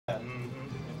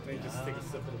Just take a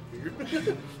sip of the beer.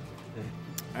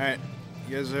 Alright,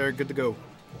 you guys are good to go.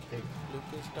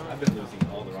 I've been losing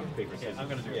all the rock, paper, scissors. I'm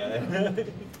gonna do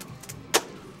it.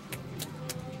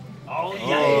 Oh, yeah.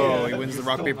 Oh, he wins the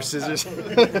rock, paper, scissors.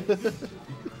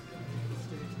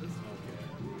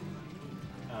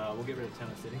 We'll get rid of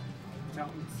Town City. Town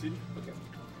City? Okay.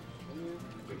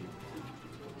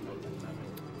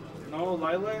 No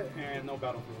Lila and no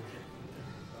Battlefield.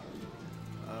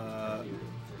 Oh,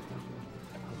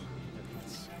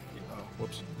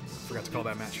 whoops. Forgot to call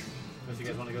that match. Unless you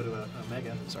guys want to go to a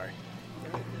Mega. Sorry.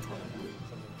 Something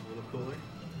a little cooler.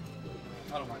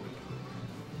 I don't mind.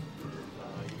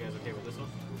 You guys okay with this one?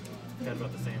 It's got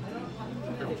about the same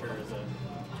curvature as a...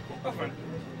 That's fine.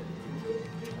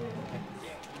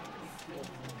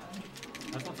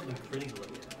 I just want something pretty to look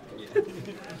at. Yeah.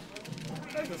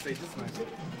 I was gonna say, this is nice.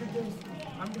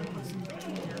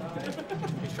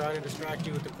 He's trying to distract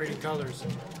you with the pretty colors.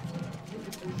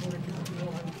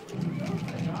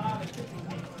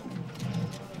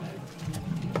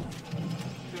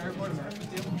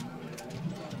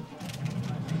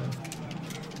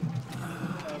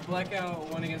 Blackout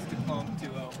 1 against the Clone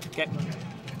 2-0. Okay.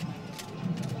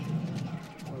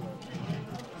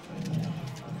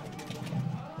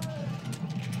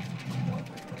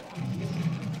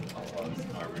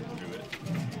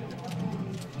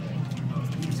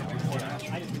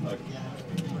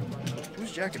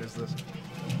 Whose jacket is this?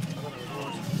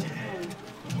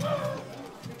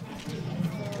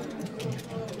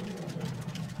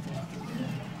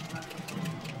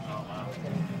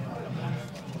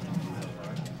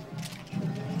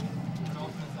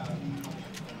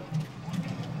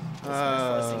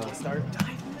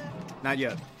 Not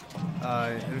yet.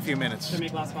 In a few minutes. Can we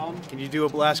make last call? Can you do a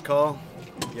blast call?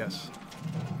 Yes.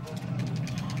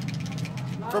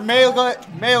 For Melee,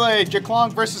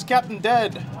 Jaklong versus Captain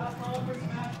Dead.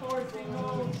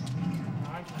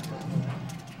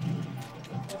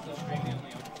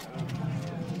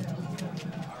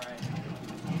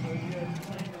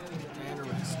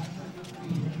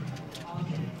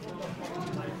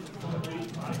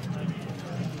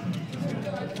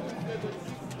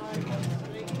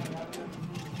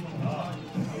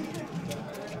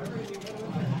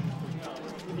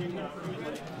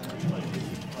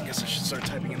 I guess I should start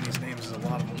typing in these names. There's a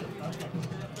lot of them.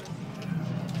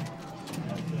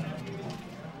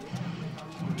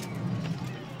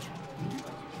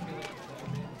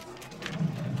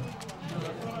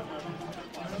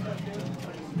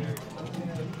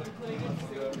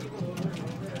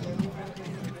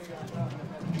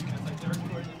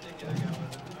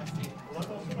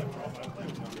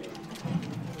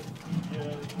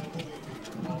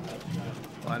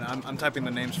 I'm typing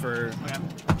the names for.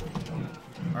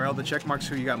 Are all the check marks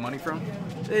who you got money from?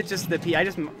 It's just the I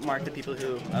just marked the people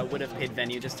who would have paid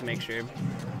venue just to make sure. Okay.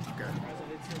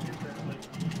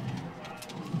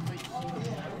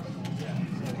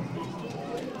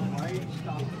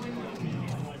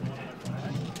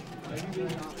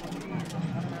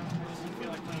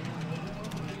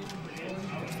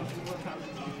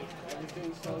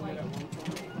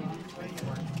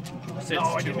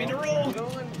 Oh, I didn't mean to roll.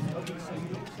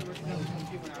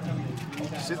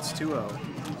 Sits 2-0.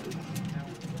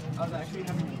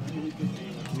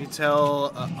 Can you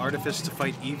tell Artifice to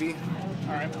fight Eevee?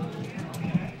 Alright.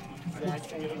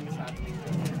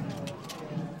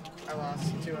 I lost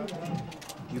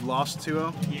 2-0. You lost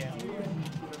 2-0? Yeah.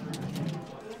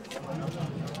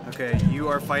 Okay, you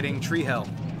are fighting Tree Hell.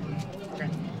 Okay.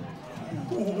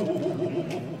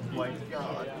 My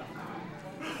God.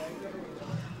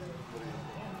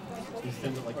 You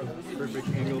send it like a perfect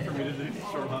angle for me to do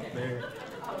short hop there.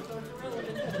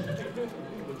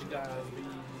 Would you guys be...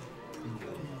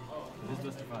 It is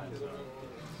best of 5. So.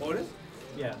 Oh, it is?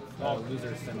 Yeah.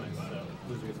 Loser is semis, so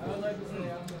loser gets gold.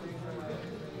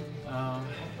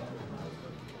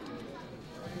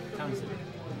 Town City.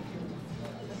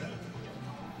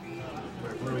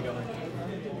 Where are we going?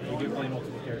 We do play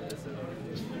multiple characters, so.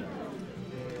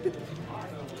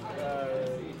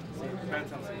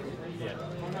 Phantom City. Yeah.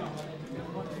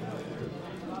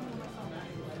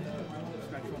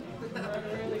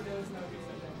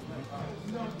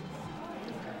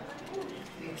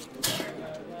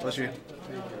 Bless you.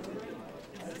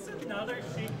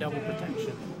 Double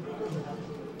protection.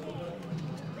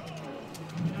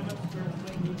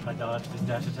 I dodged his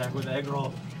dash attack with egg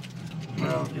roll.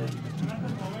 Oh, okay.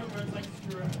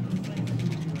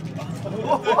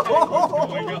 Oh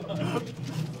my God.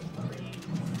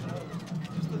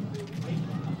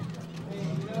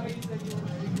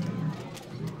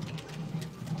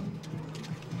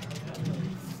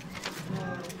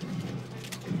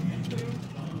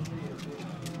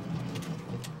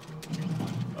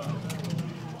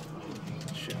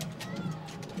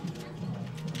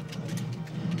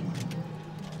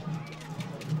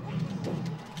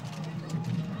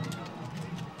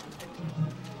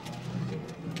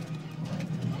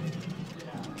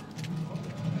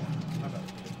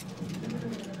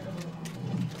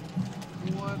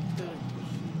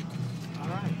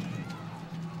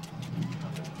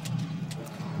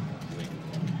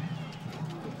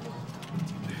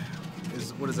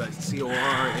 what is that?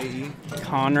 C-O-R-A-E?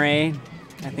 Conray.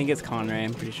 I think it's Conray.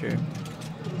 I'm pretty sure.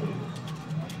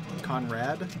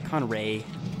 Conrad? Conray.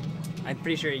 I'm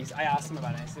pretty sure I asked him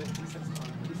about it. He said it's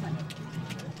Conray. He signed up.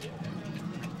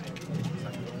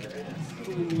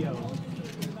 Julio.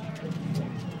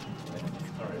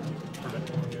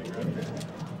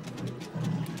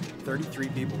 33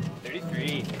 people.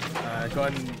 33. Go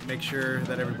ahead and make sure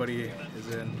that everybody is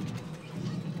in.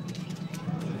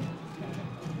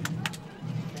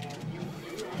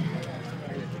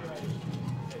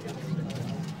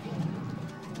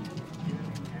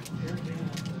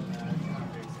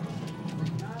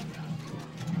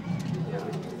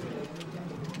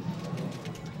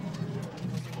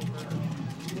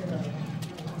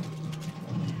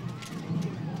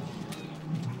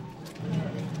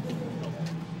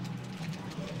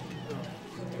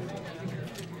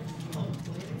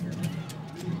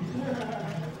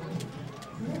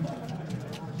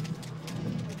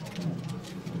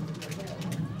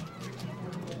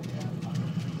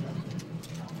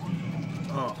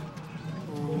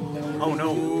 Oh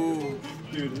no.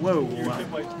 Dude, whoa. You took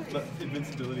my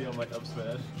invincibility on my up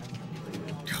smash.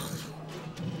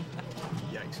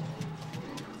 Yikes.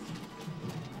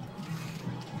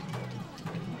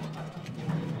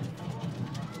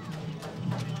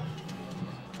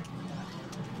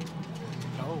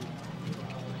 Oh.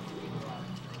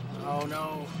 Oh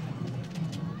no.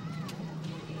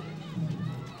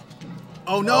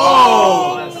 Oh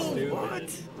no!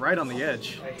 What? Right on the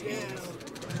edge.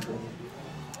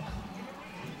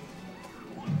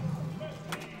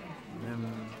 Them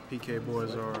PK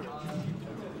boys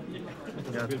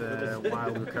got the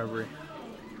wild recovery.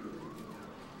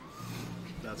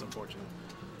 That's unfortunate.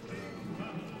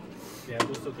 Yeah,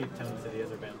 we'll still keep Town City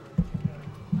as our band.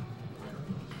 Okay,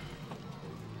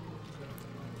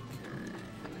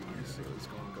 let's see what's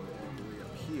going to go all the way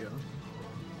up here.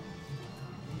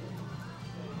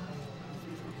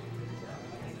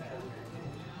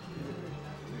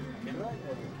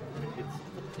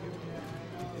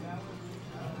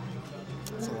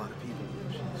 That's a lot of people.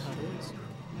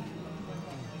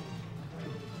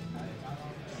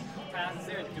 Is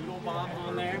there a Doodle Bob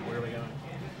on there? Where are we going?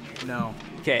 No.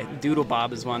 Okay, Doodle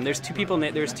Bob is one. There's two people.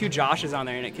 There's two Joshes on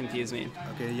there, and it confused me.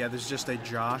 Okay, yeah, there's just a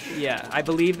Josh. Yeah, I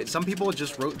believe. Some people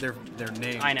just wrote their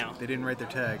name. I know. They didn't write their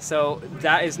tag. So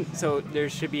there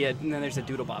should be and then there's a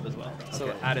Doodle Bob as well. So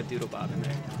Okay. add a Doodle Bob in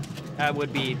there. That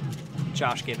would be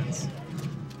Josh Gibbons.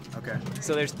 Okay.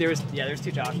 So there's two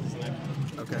Joshes in there.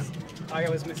 Okay. I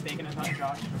was mistaken. I thought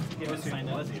Josh Gibbons signed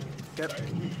up. Yep.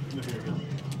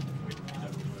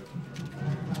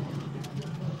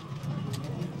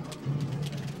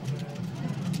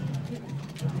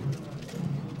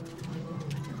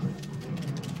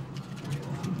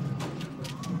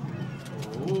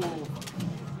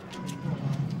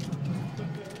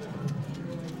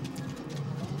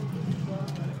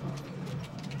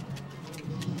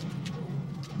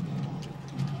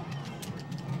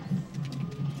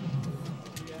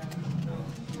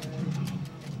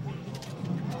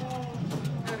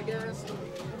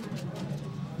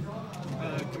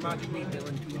 Come out to meet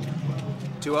Dylan.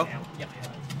 2-0? Yep.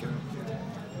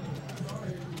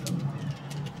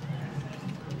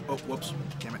 Oh, whoops.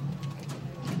 Damn it.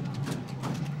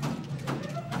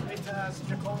 Hey, Taz,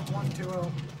 Jacone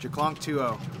 1-2-0. Jaclonk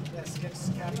 2-0. Yes, gets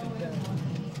Captain Dead.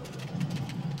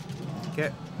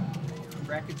 Okay.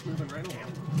 Brackets moving right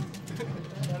along.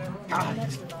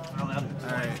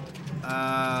 Alright.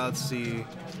 Let's see.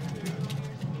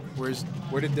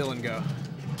 Where did Dylan go?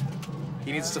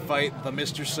 He needs to fight the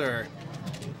Mr. Sir.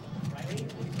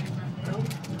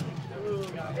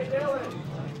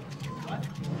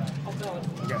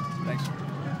 Okay, thanks.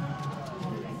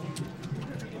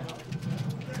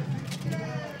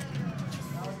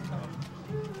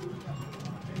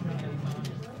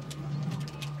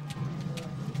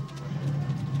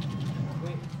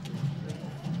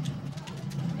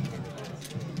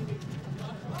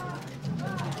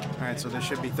 Alright, so there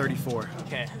should be 34.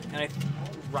 Okay. And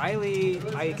Riley,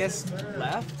 I guess,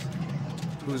 left.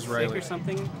 Who's Sick Riley? or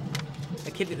something.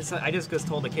 A kid. I just was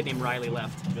told a kid named Riley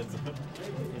left. There's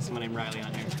someone named Riley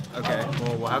on here. Okay,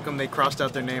 well, how come they crossed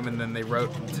out their name and then they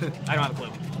wrote? I don't have a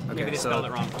clue. Maybe they spelled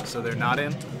it wrong. So they're not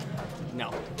in?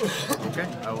 No. Okay,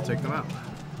 I will take them out.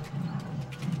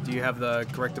 Do you have the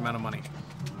correct amount of money?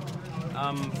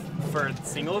 For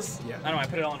singles? Yeah. I don't know. I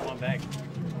put it all in one bag.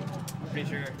 I'm pretty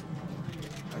sure.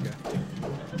 Okay.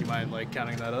 Do you mind, like,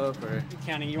 counting that up, or?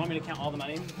 Counting. You want me to count all the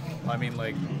money? I mean,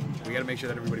 like, we gotta make sure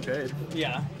that everybody paid.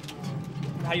 Yeah.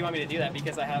 How do you want me to do that?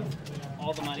 Because I have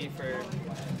all the money for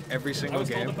Every I single was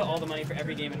told game. to put all the money for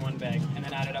every game in one bag and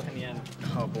then add it up in the end.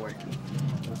 Oh boy.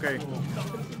 Okay.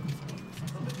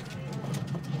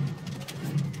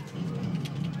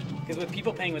 Because with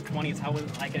people paying with 20s, how was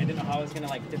like I didn't know how I was gonna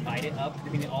like divide it up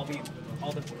between all the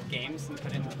games and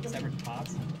put in separate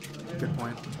pots. Good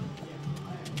point.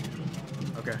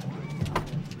 Okay.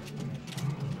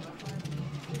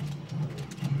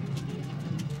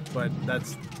 But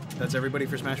that's everybody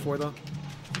for Smash 4 though?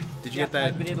 Did you get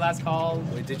that? We did last call.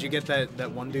 Wait, did you get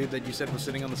that one dude that you said was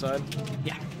sitting on the side?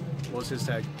 Yeah. What was his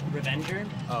tag? Revenger.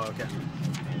 Oh, okay.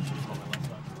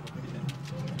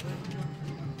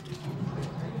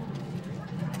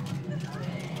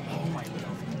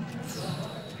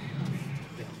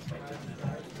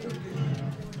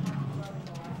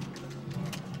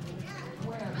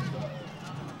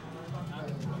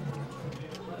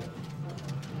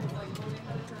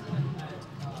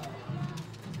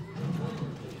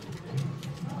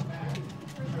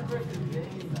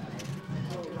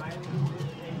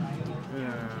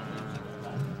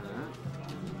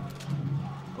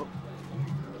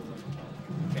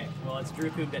 Okay. Well, it's Drew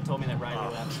Coop that told me that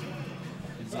Riley left.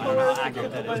 So I don't know how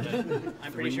accurate that is, but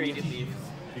I'm pretty sure he did leave.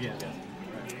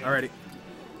 Alrighty.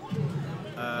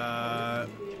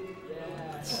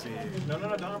 Let's see. No,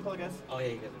 don't unplug, guys. Oh, yeah,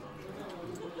 you get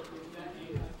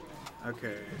it.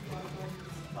 Okay.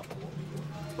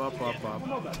 Bop, bop,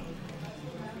 bop.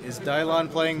 Is Dylon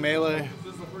playing Melee?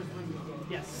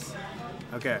 Yes.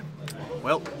 Okay.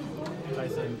 Well,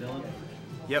 Tyson, Dylan.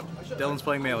 yep. Dylan's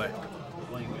playing Melee.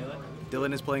 Playing Melee.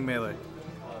 Dylan is playing Melee.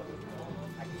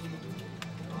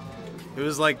 It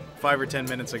was like 5 or 10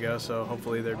 minutes ago, so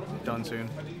hopefully they're done soon.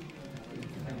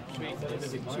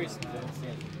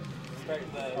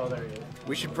 Oh, there he is.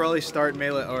 We should probably start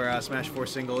Melee or Smash 4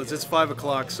 single. It's 5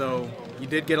 o'clock, so you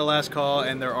did get a last call,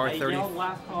 and there are I yelled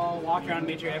last call, walked around,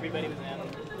 made sure everybody was in.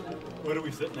 What are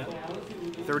we sitting at?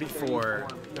 34.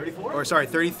 34? Or sorry,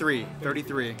 33.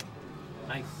 33.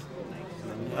 Nice.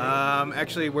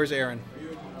 Actually, where's Aaron?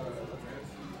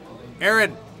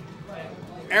 Aaron!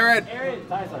 Aaron! Aaron,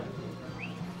 Tyson.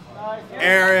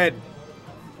 Aaron!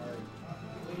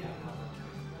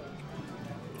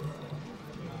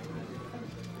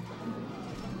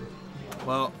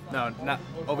 Well, no, not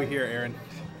over here, Aaron.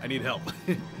 I need help.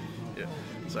 Yeah,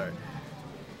 sorry.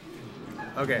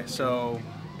 Okay, so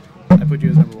I put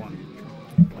you as number 1.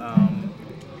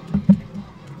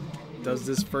 Does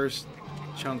this first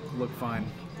chunk look fine?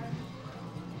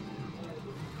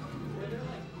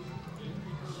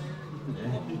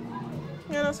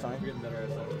 Yeah, that's fine. We're getting better at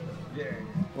that. Yeah.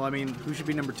 Well, I mean, who should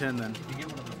be number 10 then? You get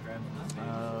one of those grabs.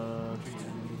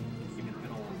 Give me the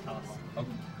middle toss. Oh.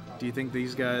 Do you think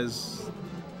these guys?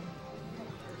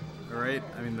 All right.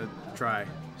 I mean, try.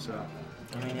 So.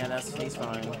 I mean, yeah, he's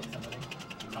fine.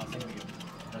 Tossing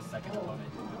the second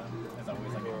opponent is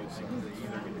always like a good thing.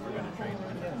 Either we're going to train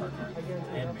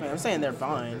and I mean, I'm saying they're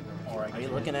fine. Are you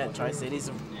looking at Tri-Cities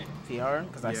PR?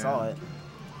 Because I saw it.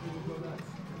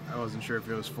 I wasn't sure if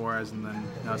it was 4Eyez and then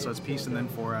no, so it's Peace and then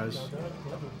 4Eyez.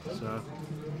 So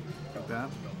like that.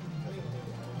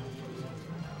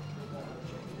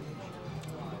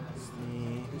 Let's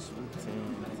see, who's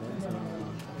 10?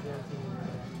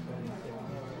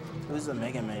 Who's the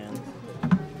Mega Man?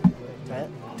 Tet?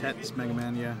 Tet's Mega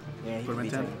Man, yeah. Yeah, he Put him could in be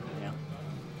 10. 10. Yeah.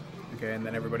 Okay, and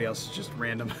then everybody else is just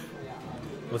random.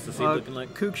 What's the seed looking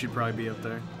like? Kook should probably be up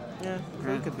there. Yeah,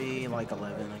 it could be like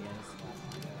 11, I guess.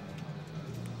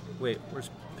 Wait, where's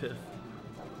Piff?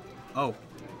 Oh.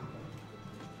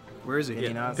 Where is he? Did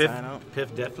he not Piff, sign up?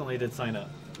 Piff definitely did sign up.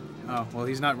 Oh, well,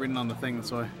 he's not written on the thing,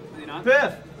 that's why. Is he not?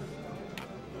 Piff!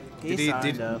 He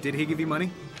signed up. Did he give you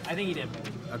money? I think he did.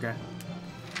 Okay.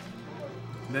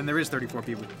 And then there is 34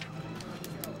 people.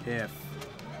 Piff.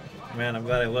 Man, I'm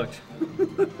glad I looked.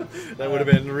 That would have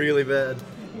been really bad.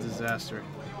 Disaster.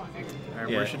 All right,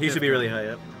 Yeah, where he Piff should be go? really high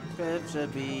up. Piff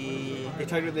should be... He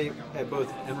targeted at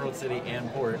both Emerald City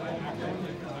and Port.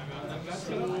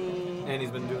 And he's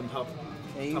been doing top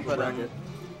Yeah, you of put bracket. him...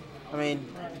 I mean,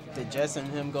 did Jess and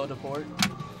him go to port?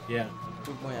 Yeah.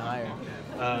 Who went higher?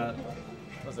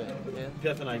 Was it? Yeah.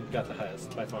 Piff and I got the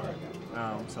highest by far.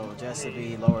 Oh, so Jess would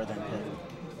be lower than Piff.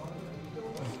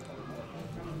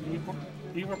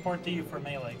 We report to you for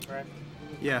Melee, correct?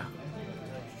 Yeah.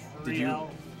 Did you?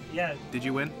 Yeah, Did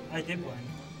you win? I did win.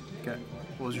 Okay.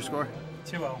 What was your score?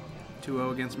 2-0.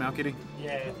 2-0 against Malkitty?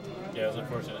 Yeah. Yeah, it was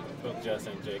unfortunate. Both Jess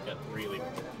and Jake got really,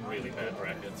 really bad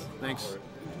brackets. Thanks.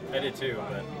 I did too,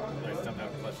 but I somehow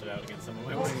clutched it out against some of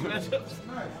my worst matchups.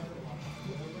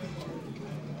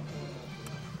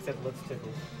 Except let's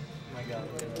tickle. Oh my god.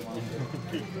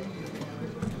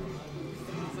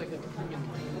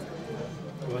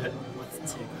 Go ahead.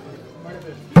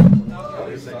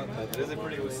 That is a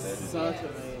pretty good set.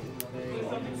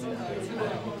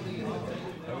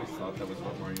 I always thought that was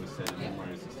what Mario said in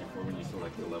Mario 64 when you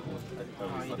select the level. I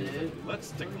always thought he was like,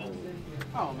 let's tickle.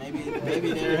 Oh, maybe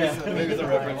there is Maybe it's a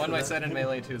reference. Won my set in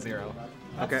Melee 2-0.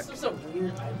 Okay.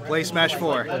 Play Smash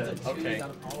 4. Okay.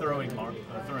 Throwing Bowser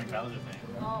thing.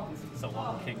 So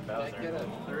long King Bowser. Get a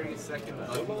 30-second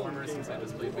unwarmer since I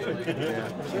just played Melee.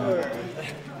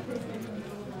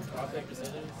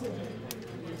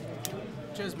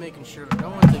 Just making sure. No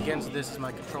one's against this as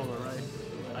my controller, right?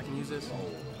 I can use this?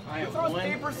 It throws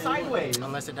paper sideways.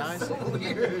 Unless it dies?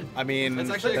 I mean, That's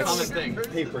actually a common thing.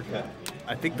 Paper cut.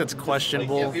 I think that's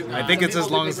questionable. Like, yeah, I think it's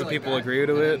as long as the like people that. agree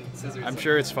to it. Scissors I'm like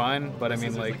sure it's fine, but I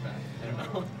mean, like,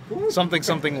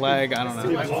 something lag. I don't know.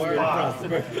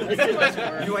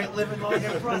 You ain't living long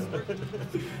and prosper. Shit.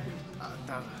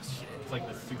 It's like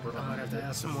the super. I might have to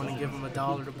ask someone and give them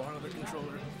 $1 to borrow the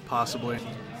controller. Possibly.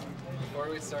 Before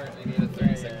we start, I need a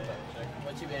 30-second check.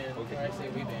 What you ban? Or I say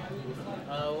we ban.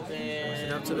 We'll ban. Is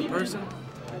it up to the person?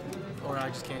 Or I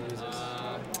just can't use this?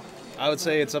 I would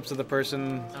say it's up to the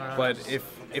person, but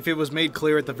if it was made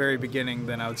clear at the very beginning,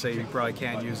 then I would say you probably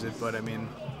can't use it. But I mean,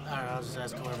 Alright, I'll just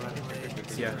ask whoever anyway.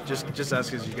 yeah, just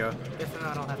ask as you go. If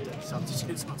not, I'll have to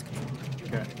substitute someone's controller.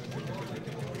 Okay.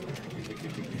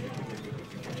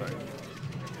 Sorry.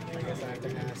 I guess I have to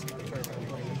ask the person I'm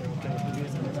playing if they're okay with me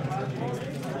using this.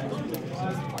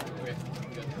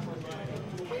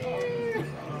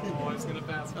 Oh, I was gonna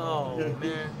pass. Oh,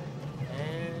 man.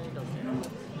 And okay.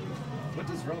 What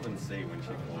does Robin say when she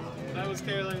calls? That was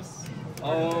careless.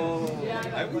 Oh,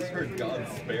 I always heard God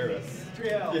spare us.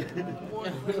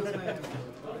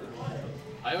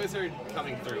 I always heard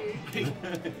coming through.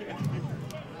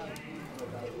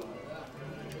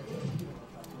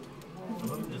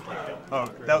 Oh,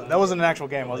 that wasn't an actual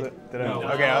game, was it? Did I? No.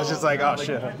 Okay, I was just like, oh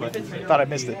shit, but thought I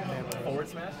missed it. Forward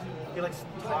smash? He like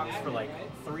talks for like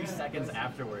 3 seconds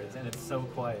afterwards, and it's so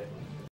quiet.